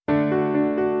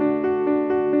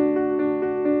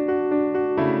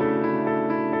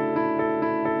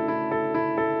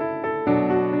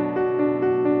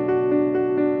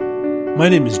My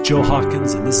name is Joe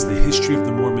Hawkins, and this is the History of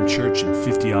the Mormon Church in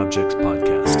 50 Objects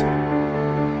podcast.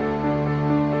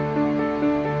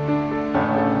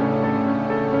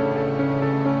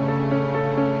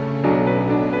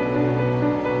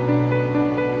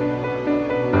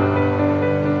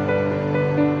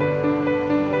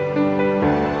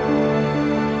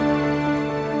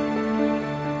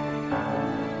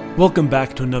 Welcome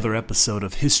back to another episode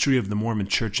of History of the Mormon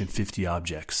Church in 50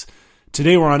 Objects.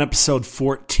 Today we're on episode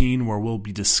 14, where we'll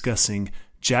be discussing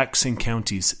Jackson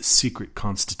County's secret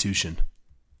constitution.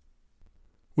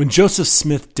 When Joseph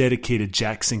Smith dedicated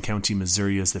Jackson County,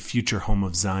 Missouri as the future home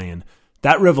of Zion,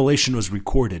 that revelation was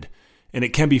recorded, and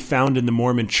it can be found in the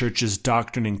Mormon Church's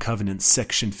Doctrine and Covenants,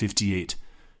 section 58.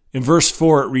 In verse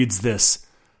 4 it reads this: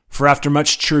 "For after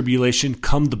much tribulation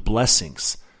come the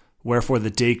blessings, wherefore the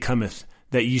day cometh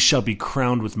that ye shall be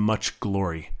crowned with much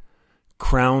glory."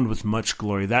 Crowned with much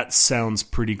glory. That sounds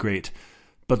pretty great.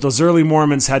 But those early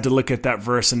Mormons had to look at that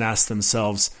verse and ask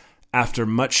themselves, after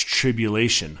much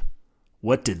tribulation,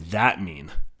 what did that mean?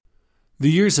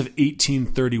 The years of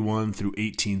 1831 through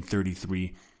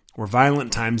 1833 were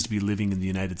violent times to be living in the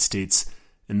United States,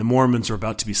 and the Mormons were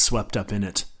about to be swept up in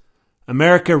it.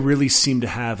 America really seemed to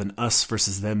have an us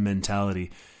versus them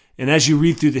mentality, and as you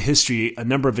read through the history, a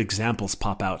number of examples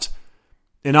pop out.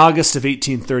 In August of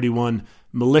 1831,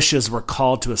 militias were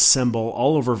called to assemble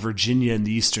all over Virginia and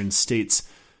the eastern states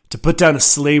to put down a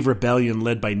slave rebellion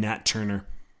led by Nat Turner.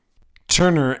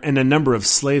 Turner and a number of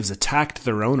slaves attacked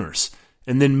their owners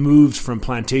and then moved from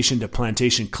plantation to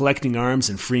plantation, collecting arms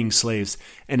and freeing slaves.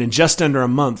 And in just under a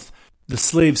month, the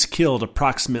slaves killed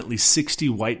approximately 60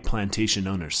 white plantation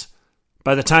owners.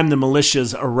 By the time the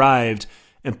militias arrived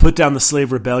and put down the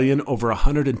slave rebellion, over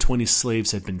 120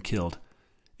 slaves had been killed.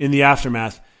 In the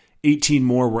aftermath, 18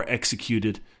 more were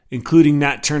executed, including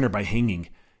Nat Turner by hanging,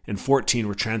 and 14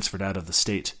 were transferred out of the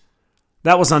state.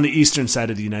 That was on the eastern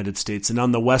side of the United States, and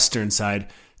on the western side,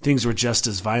 things were just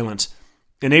as violent.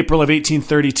 In April of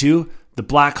 1832, the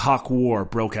Black Hawk War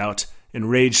broke out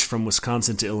and raged from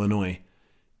Wisconsin to Illinois.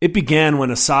 It began when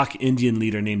a Sauk Indian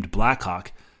leader named Black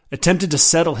Hawk attempted to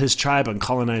settle his tribe on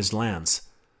colonized lands.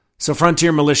 So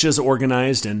frontier militias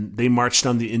organized, and they marched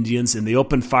on the Indians, and they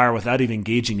opened fire without even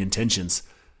gauging intentions.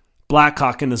 Black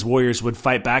Hawk and his warriors would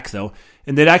fight back, though,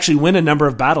 and they'd actually win a number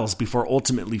of battles before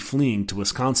ultimately fleeing to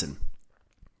Wisconsin.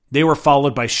 They were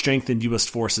followed by strengthened U.S.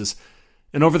 forces,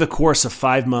 and over the course of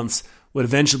 5 months would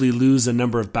eventually lose a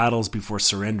number of battles before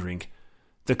surrendering.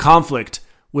 The conflict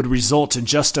would result in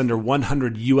just under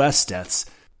 100 U.S. deaths,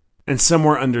 and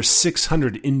somewhere under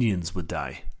 600 Indians would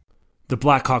die. The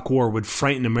Black Hawk War would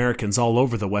frighten Americans all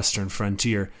over the western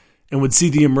frontier and would see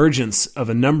the emergence of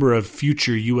a number of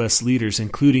future U.S. leaders,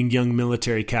 including young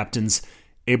military captains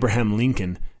Abraham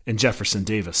Lincoln and Jefferson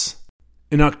Davis.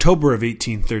 In October of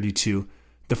 1832,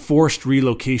 the forced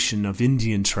relocation of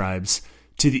Indian tribes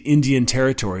to the Indian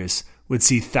territories would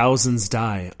see thousands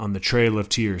die on the Trail of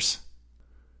Tears.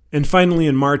 And finally,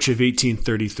 in March of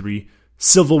 1833,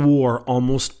 civil war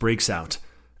almost breaks out,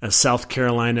 as South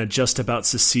Carolina just about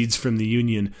secedes from the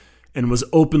Union and was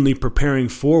openly preparing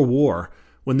for war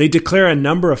when they declare a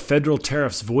number of federal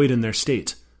tariffs void in their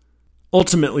state.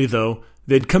 Ultimately, though,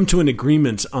 they'd come to an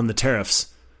agreement on the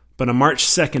tariffs, but on March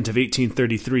 2nd of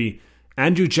 1833,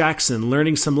 Andrew Jackson,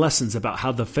 learning some lessons about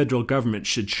how the federal government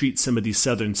should treat some of these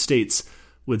southern states,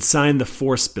 would sign the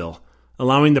Force Bill,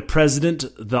 allowing the president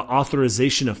the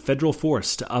authorization of federal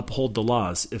force to uphold the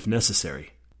laws if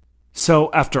necessary.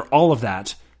 So, after all of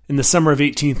that, in the summer of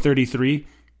 1833,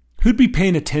 who'd be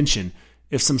paying attention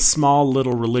if some small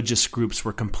little religious groups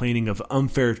were complaining of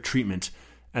unfair treatment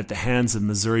at the hands of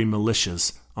Missouri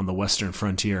militias on the western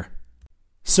frontier?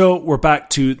 So we're back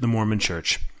to the Mormon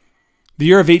Church. The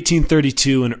year of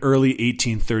 1832 and early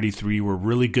 1833 were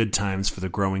really good times for the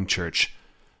growing church.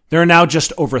 There are now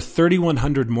just over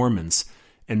 3,100 Mormons,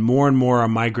 and more are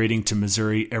migrating to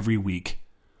Missouri every week.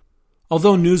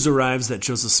 Although news arrives that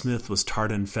Joseph Smith was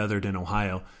tarred and feathered in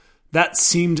Ohio, that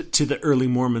seemed to the early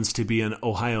Mormons to be an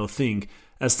Ohio thing,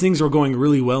 as things were going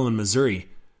really well in Missouri.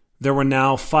 There were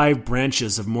now 5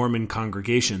 branches of Mormon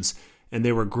congregations, and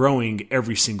they were growing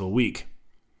every single week.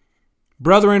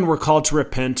 Brethren were called to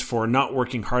repent for not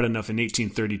working hard enough in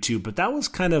 1832, but that was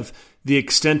kind of the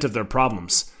extent of their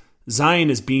problems. Zion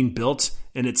is being built,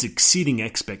 and it's exceeding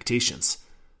expectations.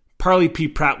 Parley P.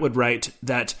 Pratt would write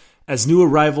that as new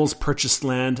arrivals purchased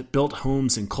land, built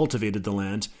homes, and cultivated the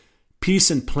land,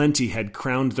 peace and plenty had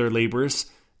crowned their labors,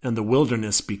 and the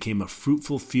wilderness became a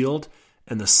fruitful field,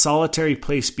 and the solitary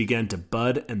place began to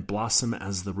bud and blossom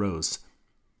as the rose.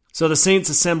 So the saints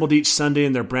assembled each Sunday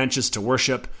in their branches to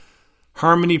worship.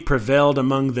 Harmony prevailed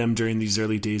among them during these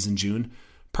early days in June.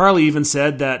 Parley even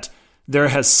said that there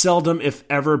has seldom, if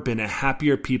ever, been a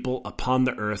happier people upon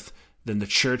the earth than the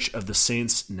Church of the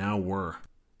Saints now were.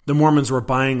 The Mormons were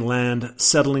buying land,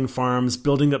 settling farms,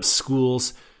 building up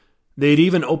schools. They had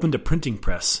even opened a printing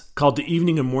press called the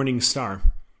Evening and Morning Star.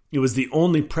 It was the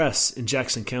only press in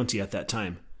Jackson County at that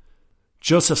time.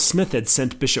 Joseph Smith had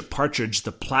sent Bishop Partridge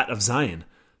the Plat of Zion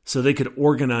so they could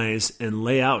organize and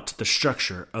lay out the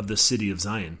structure of the city of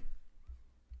Zion.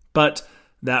 But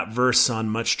that verse on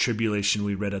much tribulation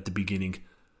we read at the beginning,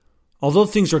 although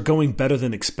things were going better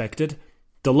than expected,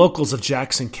 the locals of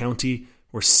Jackson County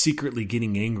were secretly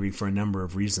getting angry for a number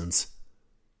of reasons.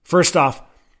 First off,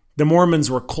 the Mormons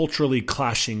were culturally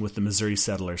clashing with the Missouri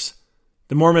settlers.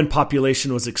 The Mormon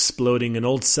population was exploding, and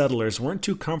old settlers weren't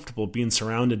too comfortable being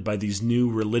surrounded by these new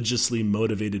religiously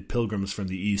motivated pilgrims from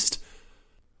the east.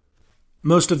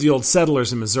 Most of the old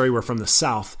settlers in Missouri were from the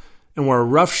south and were a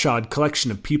roughshod collection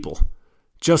of people.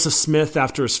 Joseph Smith,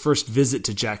 after his first visit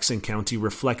to Jackson County,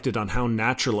 reflected on how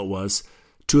natural it was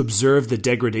to observe the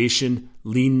degradation,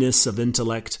 leanness of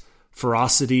intellect,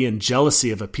 ferocity, and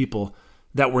jealousy of a people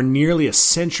that were nearly a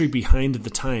century behind the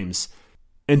times,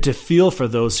 and to feel for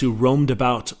those who roamed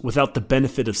about without the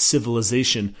benefit of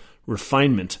civilization,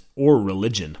 refinement, or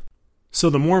religion. So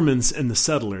the Mormons and the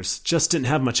settlers just didn't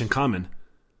have much in common.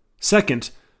 Second,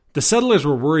 the settlers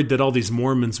were worried that all these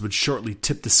Mormons would shortly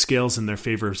tip the scales in their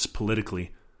favors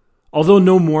politically. Although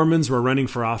no Mormons were running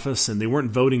for office and they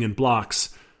weren't voting in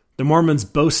blocks, the Mormons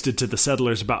boasted to the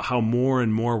settlers about how more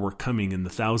and more were coming in the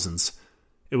thousands.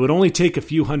 It would only take a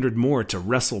few hundred more to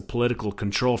wrestle political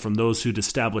control from those who'd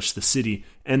established the city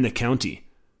and the county.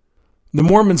 The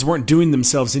Mormons weren't doing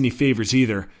themselves any favors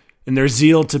either. In their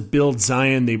zeal to build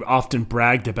Zion, they often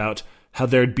bragged about how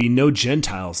there'd be no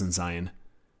Gentiles in Zion.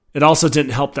 It also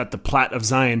didn't help that the Plat of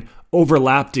Zion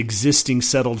overlapped existing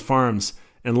settled farms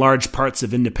and large parts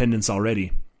of Independence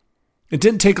already. It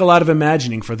didn't take a lot of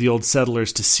imagining for the old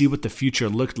settlers to see what the future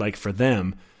looked like for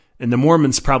them, and the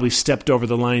Mormons probably stepped over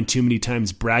the line too many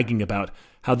times bragging about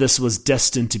how this was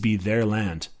destined to be their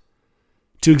land.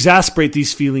 To exasperate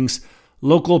these feelings,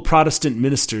 local Protestant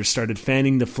ministers started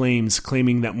fanning the flames,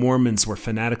 claiming that Mormons were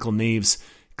fanatical knaves,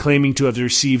 claiming to have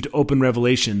received open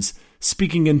revelations,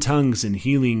 speaking in tongues and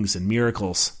healings and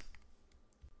miracles.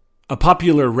 A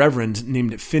popular reverend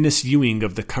named Finis Ewing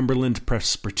of the Cumberland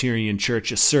Presbyterian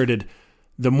Church asserted,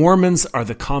 "The Mormons are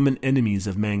the common enemies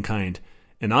of mankind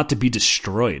and ought to be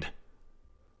destroyed."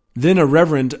 Then a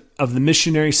reverend of the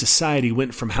Missionary Society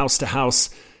went from house to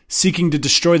house, seeking to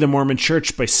destroy the Mormon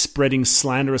Church by spreading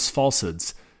slanderous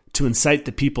falsehoods to incite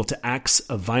the people to acts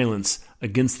of violence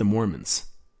against the Mormons.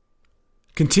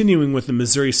 Continuing with the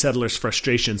Missouri settlers'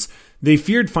 frustrations, they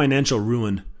feared financial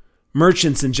ruin.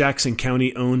 Merchants in Jackson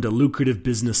County owned a lucrative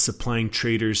business supplying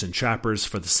traders and trappers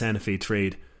for the Santa Fe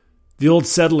trade. The old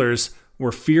settlers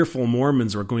were fearful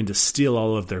Mormons were going to steal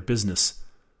all of their business.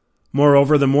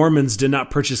 Moreover, the Mormons did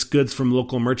not purchase goods from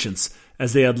local merchants,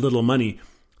 as they had little money,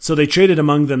 so they traded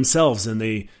among themselves and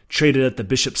they traded at the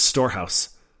bishop's storehouse.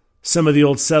 Some of the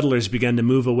old settlers began to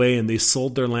move away and they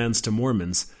sold their lands to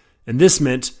Mormons, and this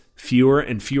meant fewer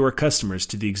and fewer customers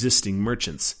to the existing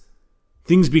merchants.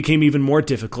 Things became even more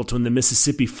difficult when the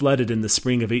Mississippi flooded in the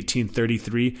spring of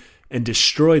 1833 and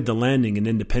destroyed the landing in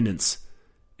Independence.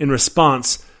 In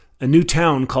response, a new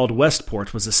town called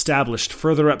Westport was established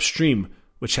further upstream,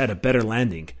 which had a better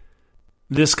landing.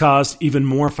 This caused even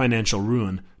more financial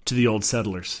ruin to the old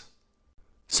settlers.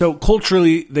 So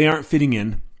culturally, they aren't fitting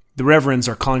in, the reverends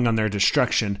are calling on their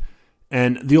destruction,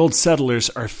 and the old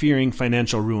settlers are fearing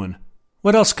financial ruin.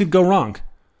 What else could go wrong?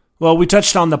 Well, we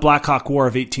touched on the Black Hawk War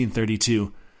of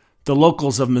 1832. The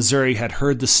locals of Missouri had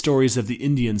heard the stories of the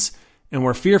Indians and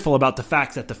were fearful about the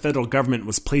fact that the federal government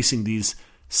was placing these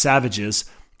savages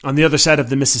on the other side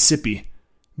of the Mississippi.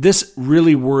 This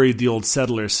really worried the old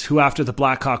settlers, who after the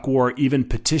Black Hawk War even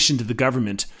petitioned the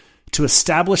government to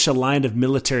establish a line of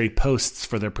military posts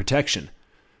for their protection.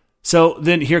 So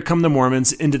then here come the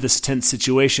Mormons into this tense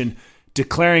situation,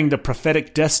 declaring the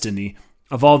prophetic destiny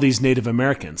of all these Native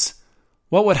Americans.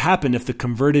 What would happen if the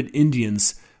converted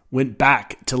Indians went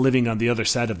back to living on the other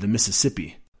side of the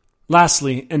Mississippi?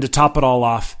 Lastly, and to top it all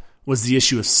off, was the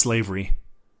issue of slavery.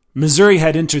 Missouri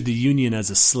had entered the Union as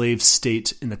a slave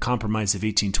state in the Compromise of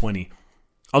 1820.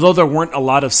 Although there weren't a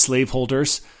lot of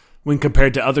slaveholders, when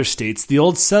compared to other states, the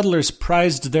old settlers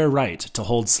prized their right to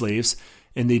hold slaves,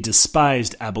 and they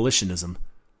despised abolitionism.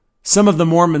 Some of the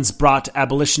Mormons brought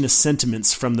abolitionist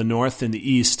sentiments from the North and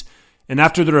the East, and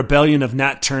after the rebellion of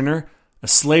Nat Turner, a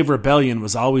slave rebellion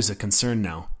was always a concern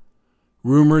now.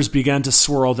 Rumors began to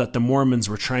swirl that the Mormons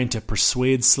were trying to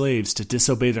persuade slaves to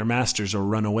disobey their masters or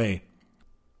run away.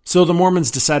 So the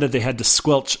Mormons decided they had to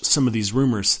squelch some of these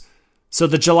rumors. So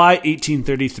the July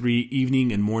 1833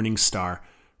 Evening and Morning Star,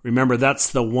 remember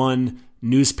that's the one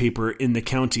newspaper in the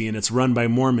county and it's run by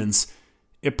Mormons,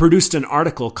 it produced an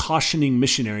article cautioning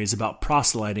missionaries about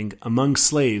proselyting among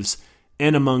slaves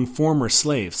and among former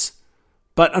slaves.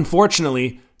 But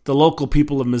unfortunately, the local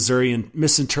people of Missouri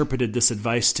misinterpreted this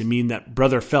advice to mean that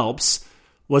Brother Phelps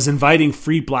was inviting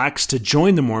free blacks to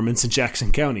join the Mormons in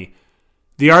Jackson County.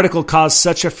 The article caused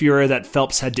such a furor that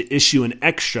Phelps had to issue an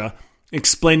extra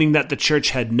explaining that the church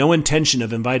had no intention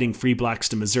of inviting free blacks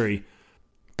to Missouri,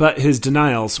 but his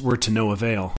denials were to no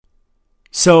avail.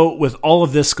 So, with all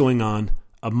of this going on,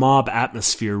 a mob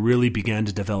atmosphere really began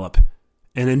to develop,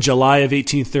 and in July of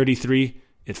 1833,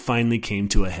 it finally came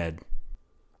to a head.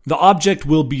 The object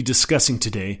we'll be discussing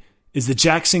today is the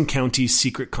Jackson County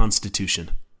Secret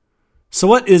Constitution. So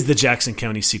what is the Jackson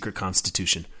County Secret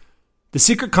Constitution? The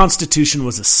Secret Constitution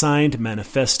was a signed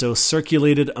manifesto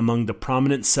circulated among the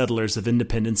prominent settlers of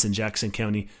independence in Jackson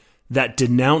County that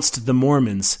denounced the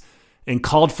Mormons and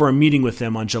called for a meeting with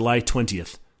them on July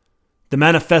 20th. The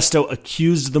manifesto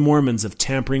accused the Mormons of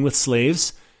tampering with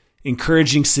slaves,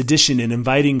 encouraging sedition, and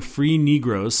inviting free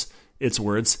Negroes, its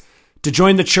words, to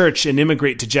join the church and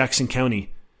immigrate to Jackson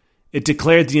County. It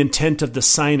declared the intent of the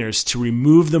signers to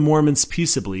remove the Mormons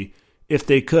peaceably, if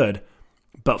they could,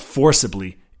 but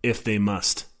forcibly, if they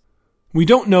must. We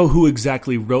don't know who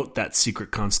exactly wrote that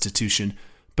secret constitution,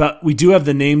 but we do have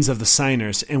the names of the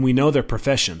signers and we know their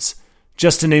professions.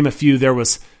 Just to name a few, there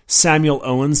was Samuel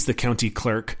Owens, the county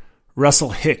clerk,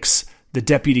 Russell Hicks, the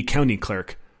deputy county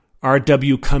clerk,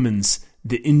 R.W. Cummins,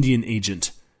 the Indian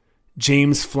agent,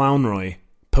 James Flounroy,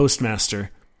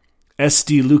 postmaster,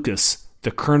 S.D. Lucas,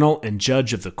 the colonel and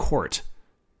judge of the court,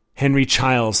 Henry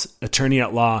Childs, attorney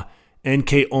at law,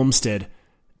 N.K. Olmsted,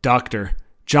 doctor,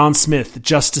 John Smith,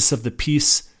 Justice of the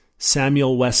Peace,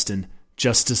 Samuel Weston,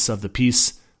 Justice of the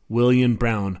Peace, William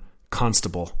Brown,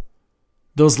 Constable.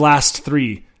 Those last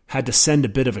three had to send a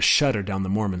bit of a shudder down the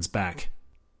Mormons' back.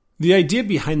 The idea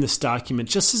behind this document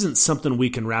just isn't something we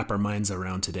can wrap our minds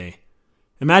around today.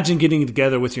 Imagine getting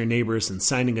together with your neighbors and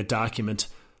signing a document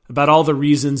about all the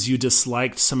reasons you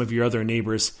disliked some of your other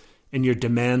neighbors and your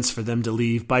demands for them to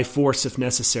leave by force if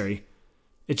necessary.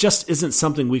 It just isn't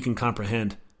something we can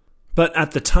comprehend. But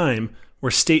at the time,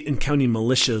 where state and county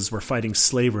militias were fighting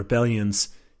slave rebellions,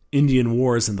 Indian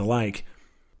wars, and the like,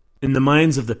 in the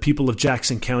minds of the people of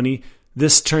Jackson County,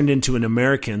 this turned into an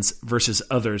Americans versus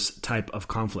others type of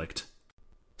conflict.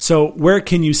 So, where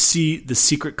can you see the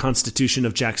secret constitution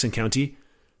of Jackson County?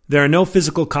 There are no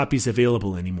physical copies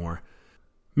available anymore.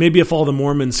 Maybe if all the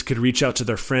Mormons could reach out to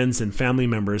their friends and family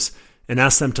members and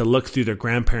ask them to look through their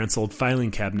grandparents' old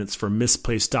filing cabinets for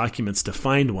misplaced documents to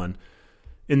find one.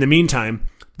 In the meantime,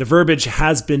 the verbiage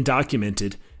has been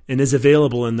documented and is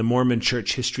available in the Mormon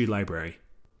Church History Library.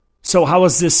 So how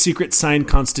was this secret signed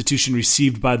constitution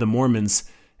received by the Mormons,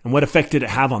 and what effect did it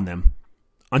have on them?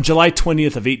 On July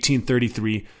 20th of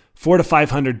 1833, 400 to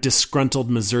 500 disgruntled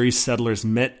Missouri settlers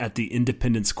met at the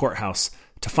Independence Courthouse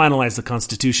to finalize the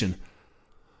Constitution.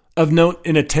 Of note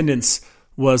in attendance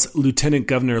was Lieutenant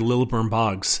Governor Lilburn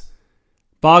Boggs.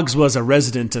 Boggs was a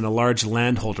resident and a large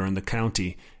landholder in the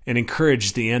county and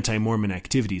encouraged the anti-Mormon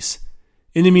activities.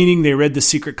 In the meeting, they read the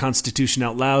secret constitution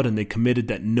out loud and they committed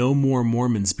that no more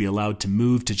Mormons be allowed to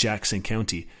move to Jackson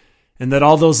County and that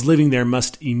all those living there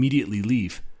must immediately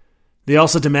leave. They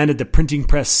also demanded the printing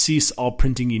press cease all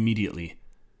printing immediately.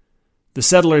 The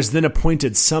settlers then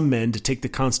appointed some men to take the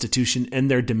Constitution and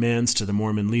their demands to the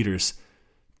Mormon leaders.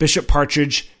 Bishop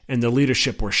Partridge and the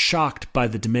leadership were shocked by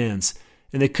the demands,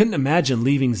 and they couldn't imagine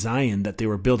leaving Zion that they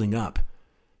were building up.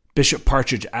 Bishop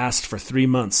Partridge asked for 3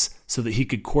 months so that he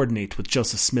could coordinate with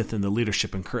Joseph Smith and the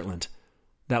leadership in Kirtland.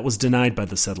 That was denied by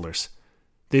the settlers.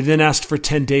 They then asked for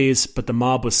 10 days, but the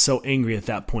mob was so angry at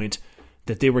that point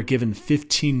that they were given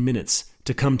 15 minutes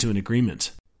to come to an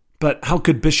agreement. But how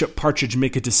could Bishop Partridge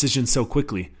make a decision so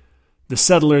quickly? The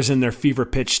settlers in their fever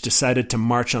pitch decided to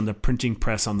march on the printing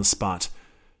press on the spot.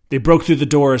 They broke through the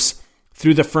doors,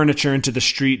 threw the furniture into the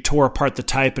street, tore apart the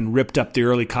type, and ripped up the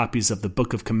early copies of the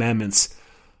Book of Commandments,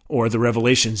 or the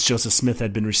revelations Joseph Smith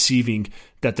had been receiving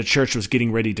that the church was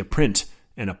getting ready to print,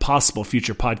 and a possible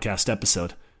future podcast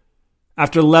episode.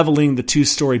 After leveling the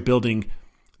 2-story building,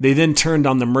 they then turned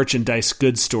on the merchandise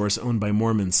goods stores owned by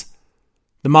Mormons.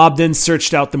 The mob then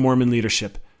searched out the Mormon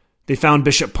leadership. They found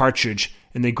Bishop Partridge,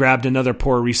 and they grabbed another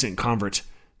poor recent convert.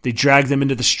 They dragged them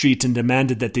into the street and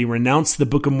demanded that they renounce the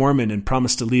Book of Mormon and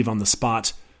promise to leave on the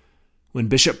spot. When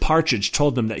Bishop Partridge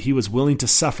told them that he was willing to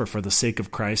suffer for the sake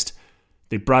of Christ,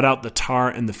 they brought out the tar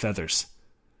and the feathers.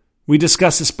 We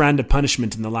discussed this brand of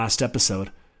punishment in the last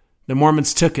episode. The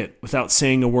Mormons took it without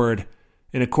saying a word,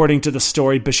 and according to the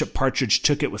story, Bishop Partridge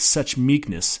took it with such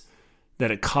meekness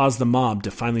that it caused the mob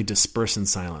to finally disperse in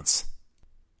silence.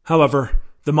 However,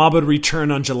 the mob would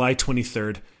return on July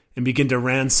 23rd and begin to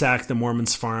ransack the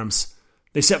Mormons' farms.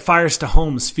 They set fires to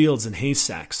homes, fields, and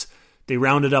haystacks. They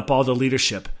rounded up all the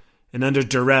leadership, and under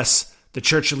duress, the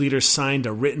church leaders signed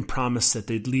a written promise that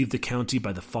they'd leave the county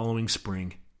by the following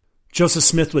spring. Joseph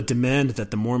Smith would demand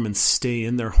that the Mormons stay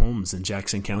in their homes in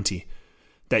Jackson County,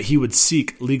 that he would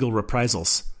seek legal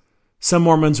reprisals. Some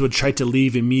Mormons would try to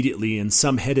leave immediately, and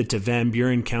some headed to Van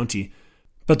Buren County,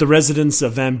 but the residents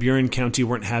of Van Buren County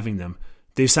weren't having them.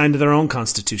 They signed their own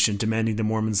constitution demanding the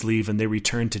Mormons leave, and they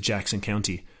returned to Jackson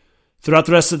County. Throughout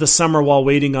the rest of the summer, while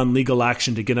waiting on legal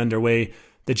action to get underway,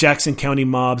 the Jackson County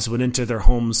mobs would enter their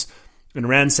homes and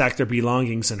ransack their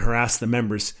belongings and harass the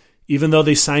members, even though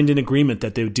they signed an agreement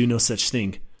that they would do no such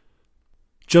thing.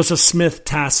 Joseph Smith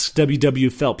tasked W.W.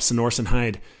 Phelps and Orson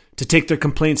Hyde to take their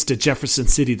complaints to Jefferson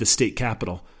City, the state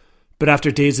capital. But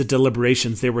after days of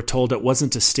deliberations, they were told it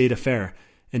wasn't a state affair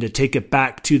and to take it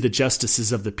back to the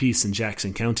justices of the peace in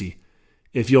Jackson County.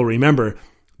 If you'll remember,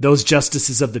 those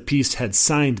justices of the peace had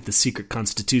signed the secret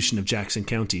constitution of Jackson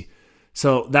County,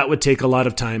 so that would take a lot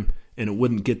of time and it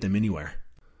wouldn't get them anywhere.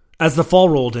 As the fall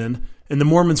rolled in, and the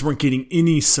Mormons weren't getting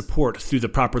any support through the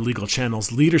proper legal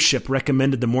channels, leadership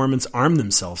recommended the Mormons arm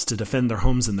themselves to defend their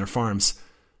homes and their farms.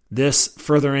 This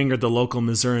further angered the local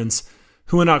Missourians,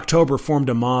 who in October formed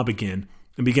a mob again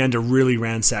and began to really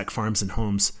ransack farms and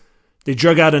homes. They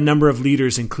drug out a number of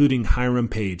leaders, including Hiram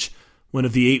Page, one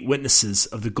of the 8 witnesses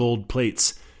of the gold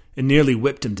plates, and nearly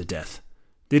whipped him to death.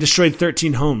 They destroyed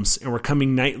 13 homes and were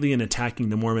coming nightly and attacking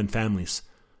the Mormon families.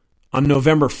 On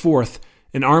November 4th,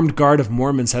 an armed guard of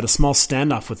Mormons had a small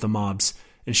standoff with the mobs,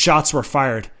 and shots were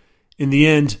fired. In the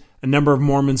end, a number of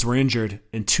Mormons were injured,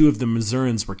 and 2 of the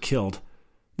Missourians were killed.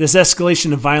 This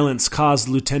escalation of violence caused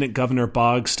Lieutenant Governor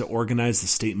Boggs to organize the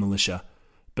state militia,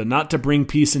 but not to bring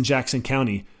peace in Jackson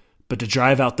County, but to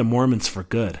drive out the Mormons for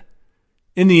good.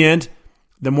 In the end,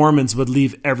 the Mormons would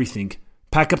leave everything,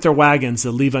 pack up their wagons,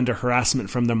 and leave under harassment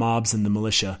from the mobs and the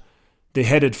militia. They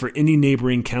headed for any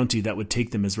neighboring county that would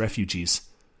take them as refugees.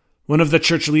 One of the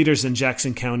church leaders in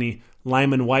Jackson County,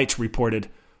 Lyman White, reported,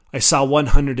 "I saw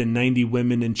 190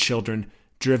 women and children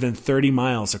driven 30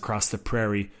 miles across the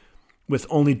prairie, with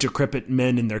only decrepit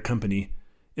men in their company.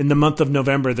 In the month of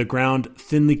November, the ground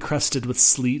thinly crusted with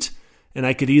sleet, and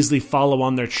I could easily follow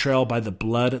on their trail by the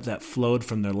blood that flowed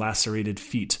from their lacerated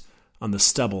feet on the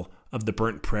stubble of the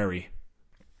burnt prairie."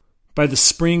 By the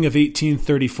spring of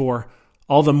 1834,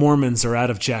 all the Mormons are out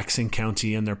of Jackson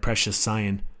County and their precious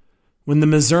Zion. When the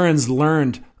Missourians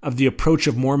learned of the approach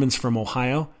of Mormons from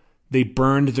Ohio, they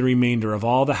burned the remainder of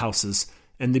all the houses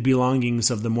and the belongings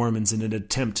of the Mormons in an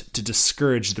attempt to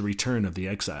discourage the return of the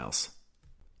exiles.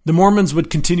 The Mormons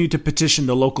would continue to petition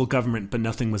the local government, but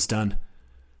nothing was done.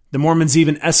 The Mormons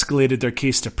even escalated their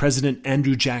case to President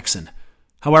Andrew Jackson.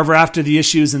 However, after the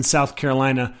issues in South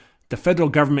Carolina, the federal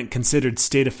government considered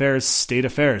state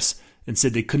affairs, and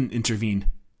said they couldn't intervene.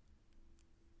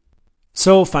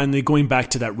 So, finally, going back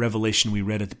to that revelation we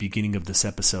read at the beginning of this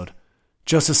episode,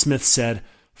 Joseph Smith said,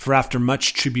 "For after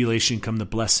much tribulation come the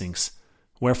blessings,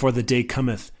 wherefore the day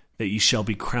cometh that ye shall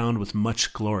be crowned with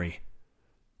much glory."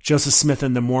 Joseph Smith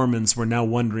and the Mormons were now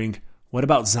wondering, what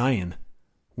about Zion?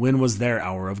 When was their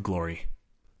hour of glory?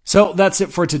 So, that's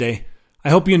it for today. I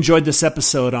hope you enjoyed this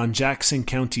episode on Jackson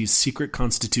County's secret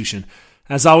constitution.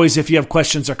 As always, if you have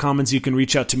questions or comments, you can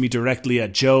reach out to me directly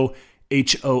at Joe,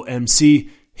 HOMC,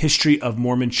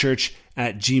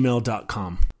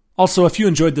 historyofmormonchurch@gmail.com. Also, if you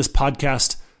enjoyed this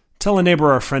podcast, tell a neighbor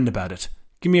or a friend about it.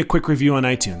 Give me a quick review on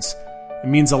iTunes. It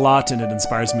means a lot and it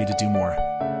inspires me to do more.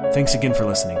 Thanks again for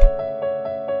listening.